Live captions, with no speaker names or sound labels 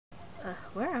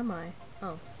Where am I?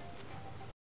 Oh.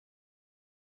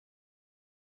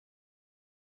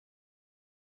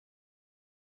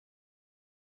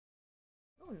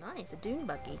 Oh, nice, a dune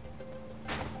buggy.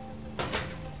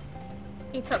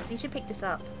 Hey, Tux, you should pick this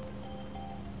up.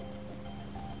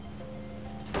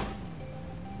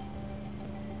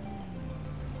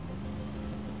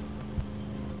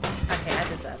 Okay, I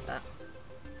deserve that.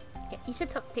 Yeah, you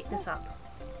should pick this up.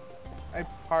 I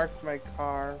parked my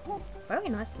car. Very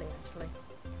nicely, actually.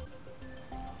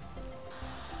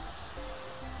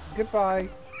 Goodbye.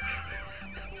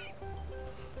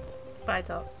 Bye,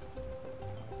 Tops.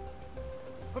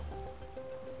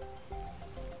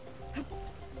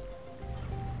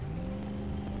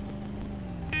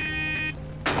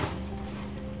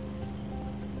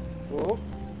 Oh,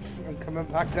 I'm coming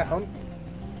back down.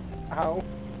 Ow.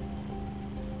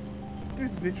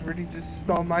 This bitch really just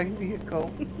stole my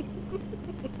vehicle.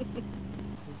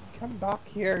 Come back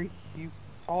here, you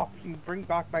fuck, and bring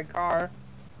back my car.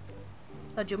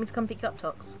 Oh, do you want me to come pick you up,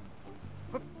 Tox?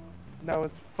 No,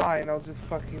 it's fine. I'll just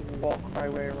fucking walk my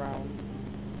way around.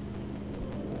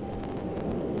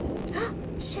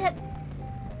 Shit!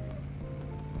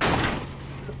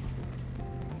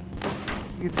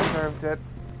 You deserved it.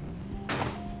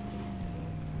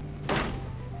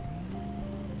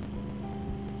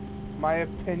 My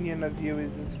opinion of you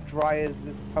is as dry as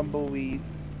this tumbleweed.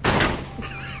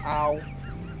 Ow.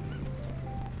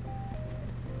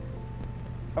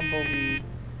 Tumbleweed.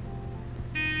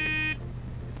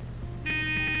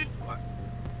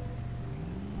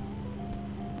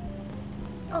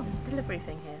 Oh, there's a delivery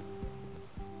thing here.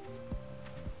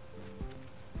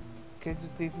 Okay,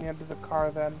 just leave me under the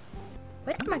car then.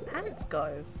 Where did my pants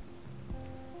go?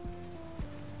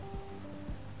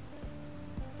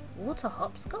 Water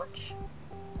hopscotch?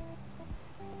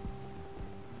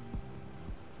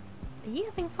 Are you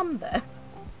having fun there?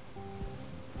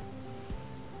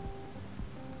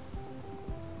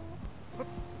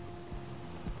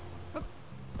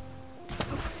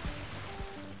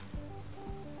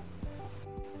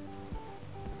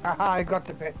 Haha, I got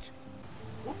the bitch.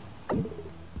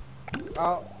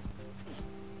 Oh.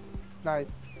 Nice.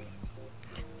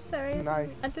 Sorry,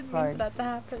 Nice. I didn't mean for that to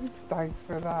happen. Thanks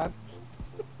for that.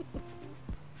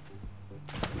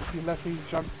 You let me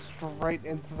jump straight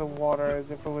into the water as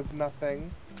if it was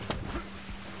nothing.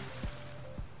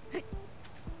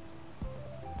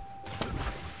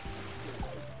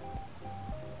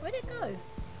 Where'd it go?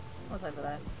 What's over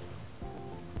there?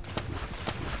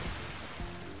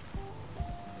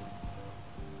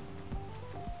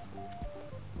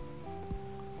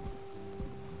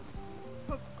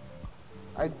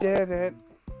 I did it.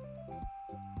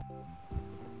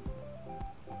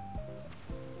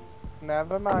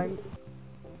 Never mind.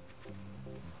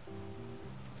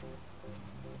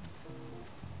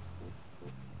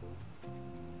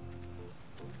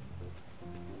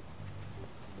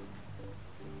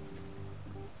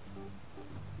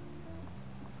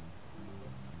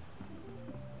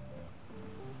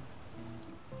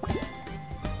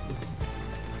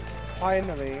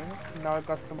 Finally, now I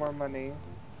got some more money.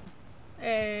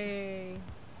 Hey.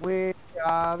 We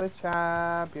are the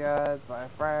champions, my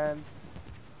friends.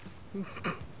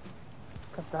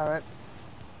 God damn it.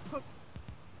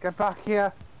 Get back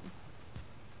here.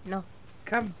 No.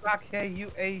 Come back here,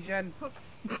 you Asian.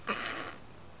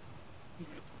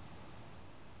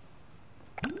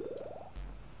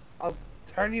 I'll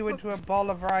turn you into a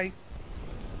ball of rice.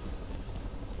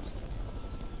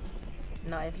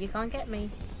 Not if you can't get me.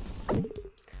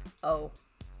 Oh.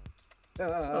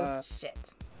 Oh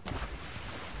shit.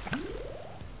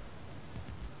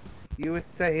 You were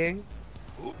saying?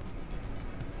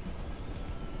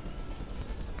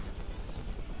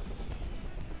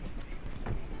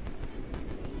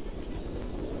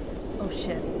 Oh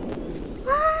shit.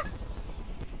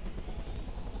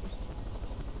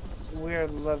 We're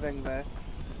loving this.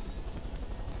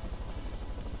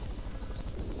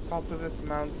 Top of this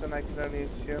mountain, I can only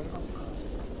assume. Oh god.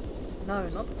 No,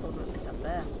 not the tournament. It's up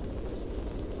there.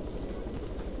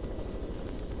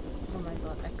 Oh my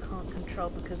god, I can't control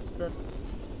because the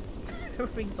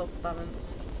everything's off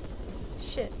balance.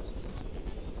 Shit.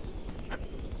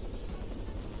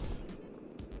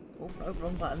 Oh no,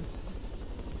 wrong button.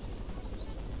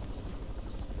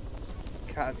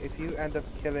 Cat, if you end up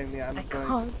killing me, I'm I going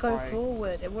can't to go cry.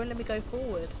 forward. It won't let me go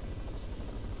forward.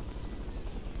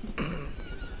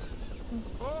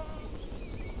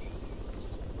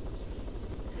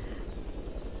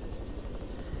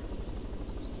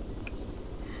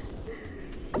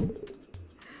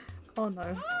 Oh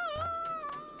no.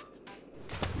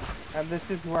 And this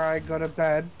is where I go to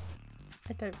bed.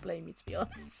 I don't blame you, to be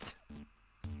honest.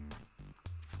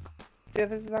 Yeah,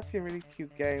 this is actually a really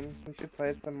cute game. We should play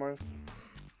it some more.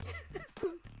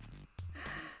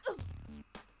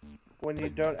 When you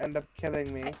don't end up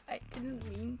killing me. I didn't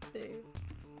mean to.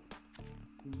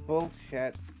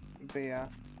 Bullshit. But yeah.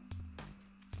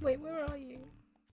 Wait, where are you?